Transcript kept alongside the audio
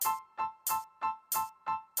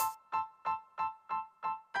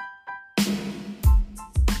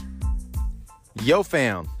Yo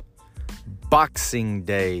fam, Boxing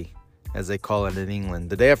Day, as they call it in England,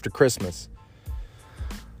 the day after Christmas.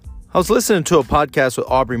 I was listening to a podcast with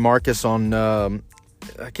Aubrey Marcus on, I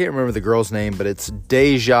can't remember the girl's name, but it's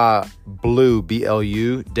Deja Blue,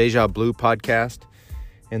 B-L-U, Deja Blue podcast.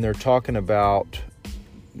 And they're talking about,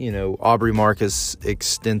 Aubrey Marcus'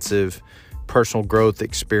 extensive personal growth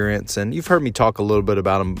experience. And you've heard me talk a little bit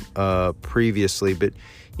about him previously, but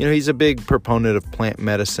he's a big proponent of plant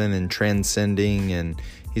medicine and transcending, and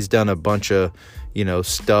he's done a bunch of,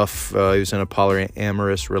 stuff. He was in a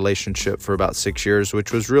polyamorous relationship for about 6 years,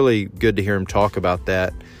 which was really good to hear him talk about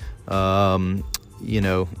that, and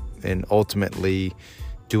ultimately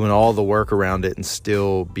doing all the work around it and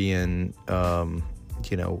still being,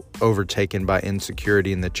 overtaken by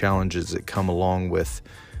insecurity and the challenges that come along with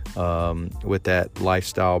that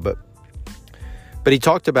lifestyle. But he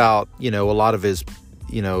talked about, a lot of his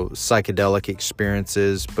psychedelic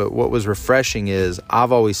experiences. But what was refreshing is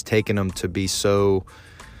I've always taken him to be such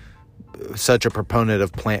a proponent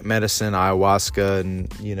of plant medicine, ayahuasca and,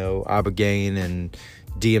 ibogaine and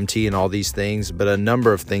DMT and all these things. But a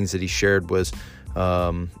number of things that he shared was,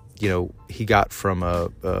 he got from a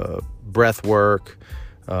breath work,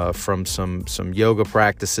 from some yoga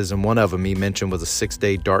practices. And one of them he mentioned was a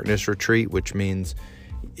 6-day darkness retreat, which means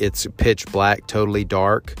it's pitch black, totally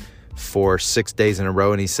dark, for 6 days in a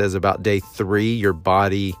row. And he says about day 3, your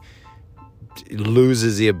body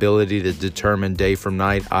loses the ability to determine day from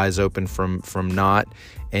night, eyes open from not.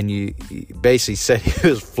 And he basically said he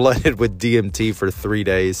was flooded with DMT for 3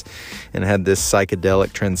 days and had this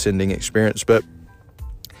psychedelic transcending experience. But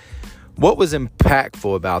what was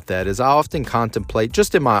impactful about that is I often contemplate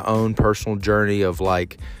just in my own personal journey of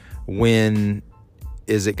when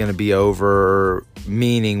is it going to be over?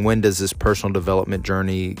 Meaning, when does this personal development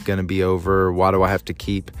journey going to be over? Why do I have to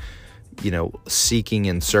keep, seeking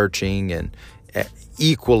and searching and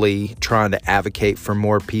equally trying to advocate for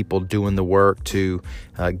more people doing the work to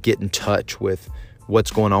get in touch with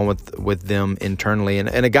what's going on with them internally? And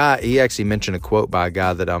a guy, he actually mentioned a quote by a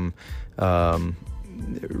guy that I'm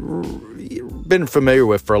been familiar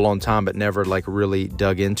with for a long time, but never really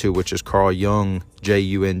dug into, which is Carl Jung,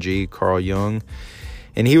 J-U-N-G, Carl Jung.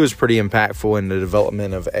 And he was pretty impactful in the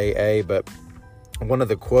development of AA. But one of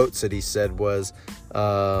the quotes that he said was,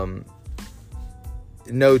 no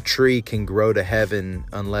tree can grow to heaven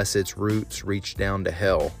unless its roots reach down to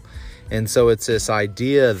hell. And so it's this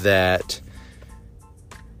idea that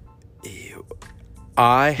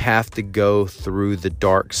I have to go through the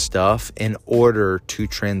dark stuff in order to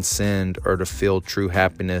transcend or to feel true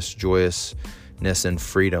happiness, joyousness, and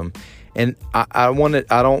freedom. And I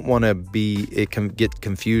don't want to get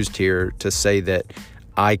confused here to say that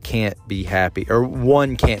I can't be happy, or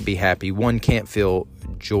one can't be happy. One can't feel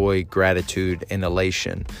joy, gratitude, and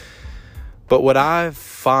elation. But what I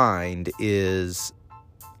find is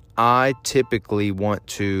I typically want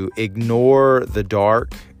to ignore the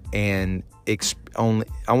dark and I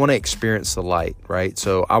want to experience the light, right?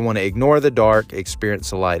 So I want to ignore the dark, experience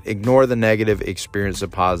the light. Ignore the negative, experience the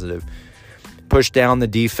positive. Push down the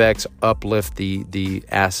defects, uplift the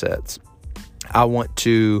assets. I want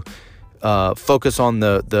to focus on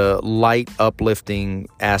the light, uplifting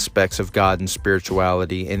aspects of God and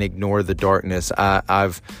spirituality, and ignore the darkness.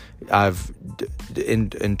 I've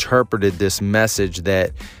interpreted this message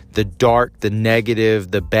that the dark, the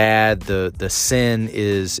negative, the bad, the sin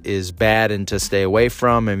is bad and to stay away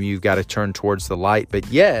from, and you've got to turn towards the light. But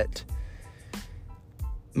yet,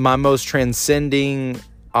 my most transcending,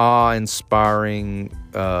 awe-inspiring,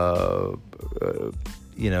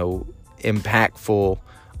 impactful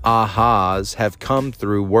ahas have come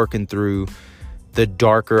through working through the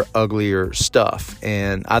darker, uglier stuff.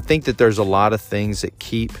 And I think that there's a lot of things that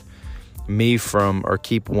keep me from, or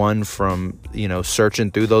keep one from, searching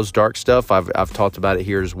through those dark stuff. I've talked about it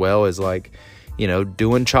here as well, as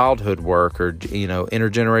doing childhood work or,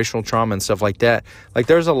 intergenerational trauma and stuff like that.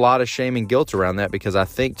 There's a lot of shame and guilt around that, because I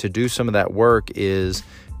think to do some of that work is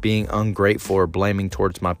being ungrateful or blaming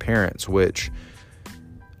towards my parents, which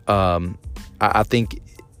I think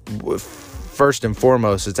first and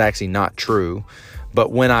foremost, it's actually not true.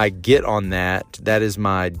 But when I get on that is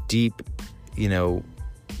my deep,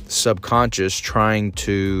 subconscious trying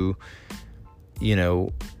to,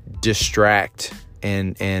 distract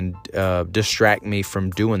and distract me from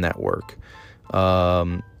doing that work.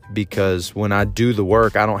 Because when I do the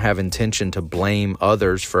work, I don't have intention to blame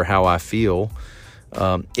others for how I feel.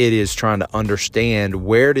 It is trying to understand,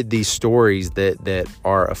 where did these stories that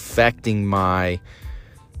are affecting my,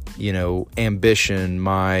 ambition,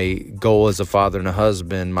 my goal as a father and a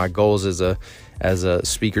husband, my goals as a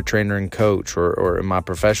speaker, trainer, and coach, or in my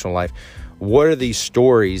professional life, what are these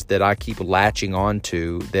stories that I keep latching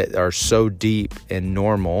onto that are so deep and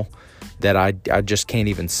normal that I just can't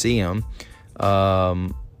even see them?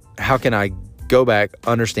 How can I go back,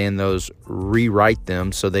 understand those, rewrite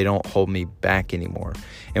them so they don't hold me back anymore?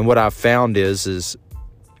 And what I've found is,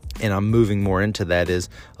 and I'm moving more into that, is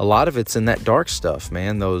a lot of it's in that dark stuff,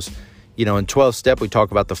 man. Those, in 12-step, we talk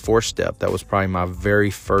about the 4-step. That was probably my very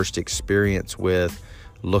first experience with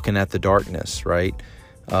looking at the darkness, right?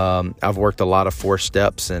 I've worked a lot of 4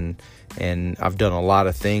 steps and I've done a lot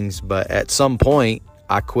of things, but at some point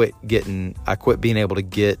I quit being able to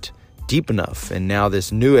get deep enough. And now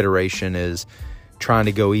this new iteration is trying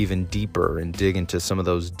to go even deeper and dig into some of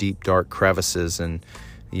those deep, dark crevices and,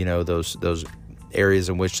 those areas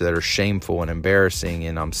in which that are shameful and embarrassing.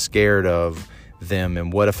 And I'm scared of them.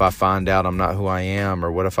 And what if I find out I'm not who I am?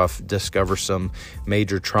 Or what if I discover some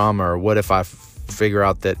major trauma? Or what if I figure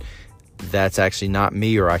out that that's actually not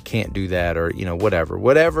me, or I can't do that, or,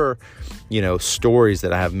 whatever, stories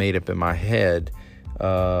that I have made up in my head.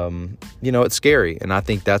 It's scary. And I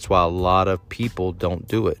think that's why a lot of people don't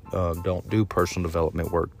do it. Don't do personal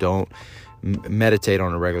development work. Don't meditate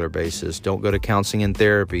on a regular basis. Don't go to counseling and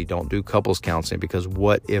therapy. Don't do couples counseling, because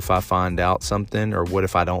what if I find out something, or what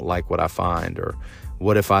if I don't like what I find, or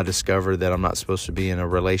what if I discover that I'm not supposed to be in a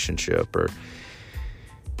relationship, or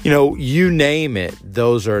you name it.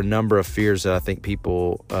 Those are a number of fears that I think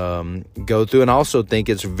people go through. And I also think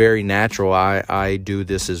it's very natural. I do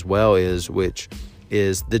this as well, which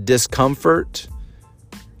is the discomfort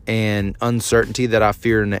and uncertainty that I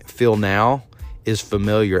feel now is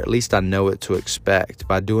familiar. At least I know what to expect.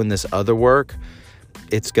 By doing this other work,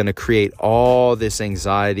 it's going to create all this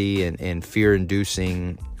anxiety and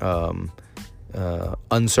fear-inducing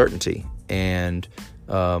uncertainty. And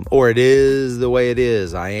or it is the way it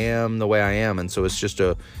is. I am the way I am. And so it's just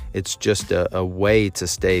a way to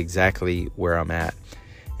stay exactly where I'm at.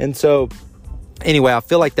 And so anyway, I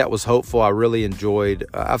feel like that was hopeful. I really enjoyed,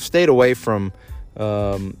 I've stayed away from,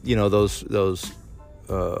 those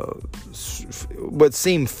what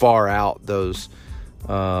seem far out, those,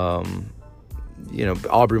 Aubrey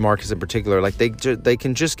Marcus in particular, like they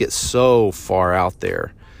can just get so far out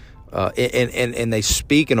there. And they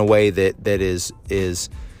speak in a way that is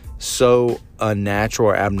so unnatural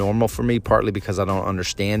or abnormal for me, partly because I don't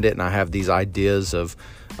understand it, and I have these ideas of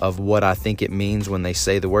what I think it means when they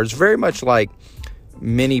say the words. Very much like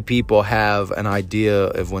many people have an idea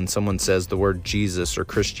of when someone says the word Jesus or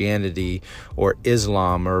Christianity or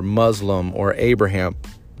Islam or Muslim or Abraham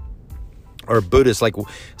or Buddhist. Like,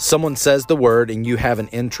 someone says the word and you have an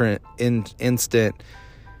instant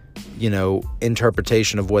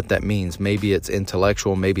interpretation of what that means. Maybe it's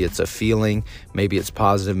intellectual, maybe it's a feeling, maybe it's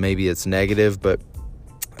positive, maybe it's negative. But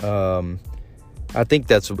I think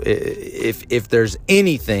that's, if there's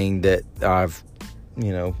anything that I've,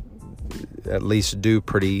 at least do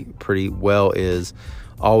pretty well, is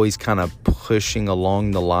always kind of pushing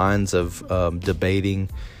along the lines of debating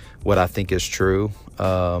what I think is true.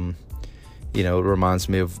 It reminds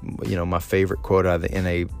me of, my favorite quote out of the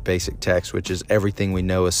NA Basic Text, which is, everything we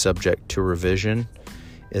know is subject to revision,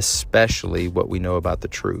 especially what we know about the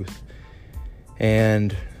truth.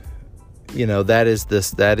 And, that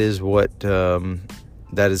is what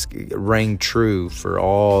has rang true for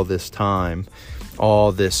all this time,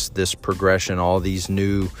 all this progression, all these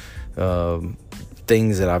new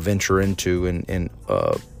things that I venture into in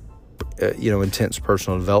intense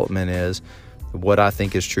personal development is, what I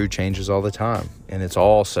think is true changes all the time, and it's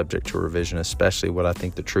all subject to revision, especially what I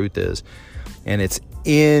think the truth is. And it's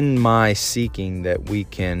in my seeking that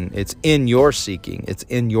it's in your seeking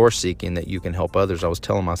that you can help others. I was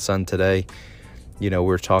telling my son today, we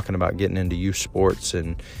were talking about getting into youth sports,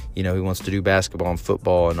 and, he wants to do basketball and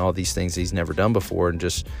football and all these things he's never done before. And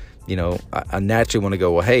just, I naturally want to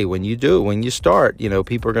go, well, hey, when you start,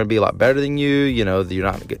 people are going to be a lot better than you. You're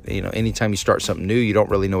not, anytime you start something new, you don't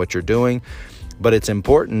really know what you're doing. But it's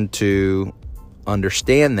important to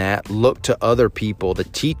understand that, look to other people to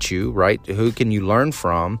teach you, right? Who can you learn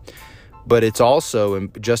from? But it's also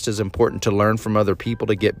just as important to learn from other people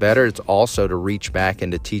to get better. It's also to reach back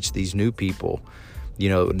and to teach these new people,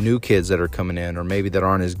 new kids that are coming in, or maybe that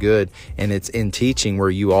aren't as good. And it's in teaching where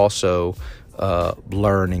you also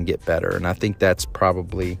learn and get better. And I think that's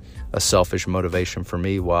probably a selfish motivation for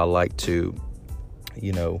me, why I like to,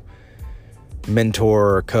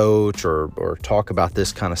 mentor or coach or talk about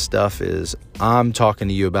this kind of stuff, is I'm talking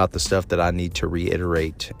to you about the stuff that I need to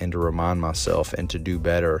reiterate and to remind myself and to do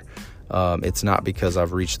better. It's not because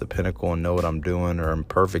I've reached the pinnacle and know what I'm doing or I'm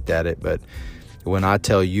perfect at it, but when I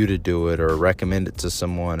tell you to do it or recommend it to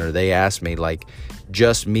someone, or they ask me, like,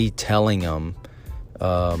 just me telling them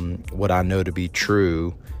what I know to be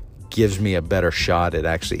true gives me a better shot at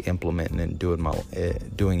actually implementing and doing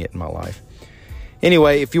it in my life.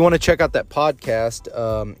 Anyway, if you want to check out that podcast,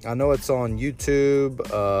 I know it's on YouTube.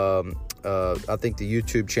 I think the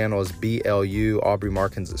YouTube channel is BLU, Aubrey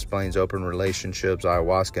Markins Explains Open Relationships,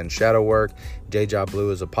 Ayahuasca, and Shadow Work. J-Job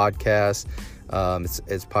Blue is a podcast.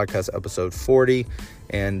 It's podcast episode 40.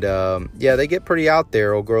 And they get pretty out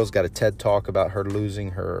there. Old girl's got a TED Talk about her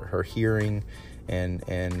losing her hearing and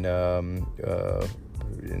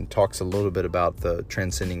talks a little bit about the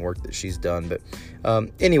transcending work that she's done. But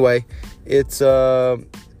anyway, it's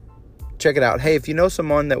check it out. Hey, if you know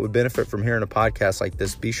someone that would benefit from hearing a podcast like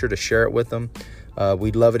this, be sure to share it with them.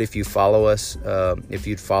 We'd love it if you follow us. If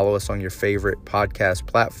you'd follow us on your favorite podcast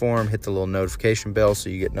platform, hit the little notification bell so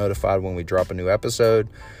you get notified when we drop a new episode.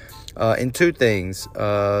 And two things,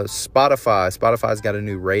 Spotify's got a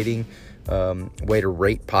new rating, way to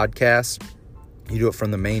rate podcasts. You do it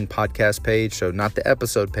from the main podcast page, so not the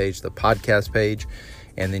episode page, the podcast page,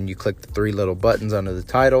 and then you click the three little buttons under the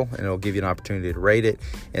title, and it'll give you an opportunity to rate it.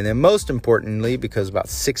 And then most importantly, because about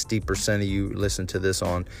 60% of you listen to this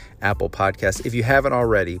on Apple Podcasts, if you haven't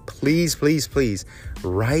already, please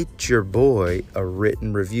write your boy a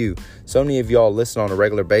written review. So many of y'all listen on a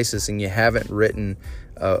regular basis, and you haven't written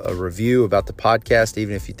a review about the podcast,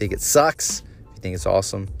 even if you think it sucks. If you think it's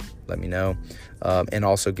awesome, let me know. And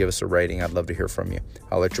also give us a rating. I'd love to hear from you.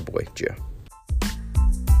 I'll let your boy, Joe.